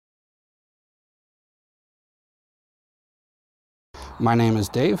My name is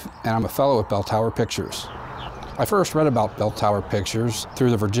Dave, and I'm a fellow at Belltower Pictures. I first read about Belltower Pictures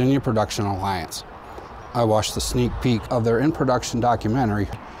through the Virginia Production Alliance. I watched the sneak peek of their in-production documentary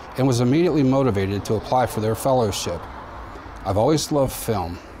and was immediately motivated to apply for their fellowship. I've always loved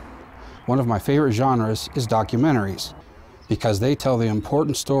film. One of my favorite genres is documentaries because they tell the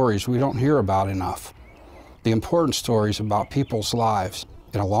important stories we don't hear about enough. The important stories about people's lives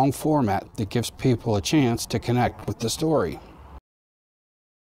in a long format that gives people a chance to connect with the story.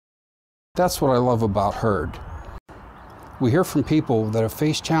 That's what I love about Heard. We hear from people that have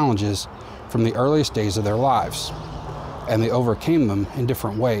faced challenges from the earliest days of their lives, and they overcame them in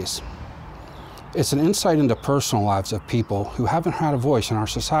different ways. It's an insight into personal lives of people who haven't had a voice in our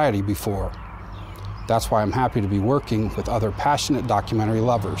society before. That's why I'm happy to be working with other passionate documentary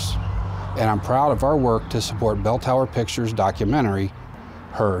lovers, and I'm proud of our work to support Belltower Pictures' documentary,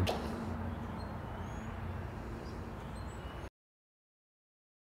 Heard.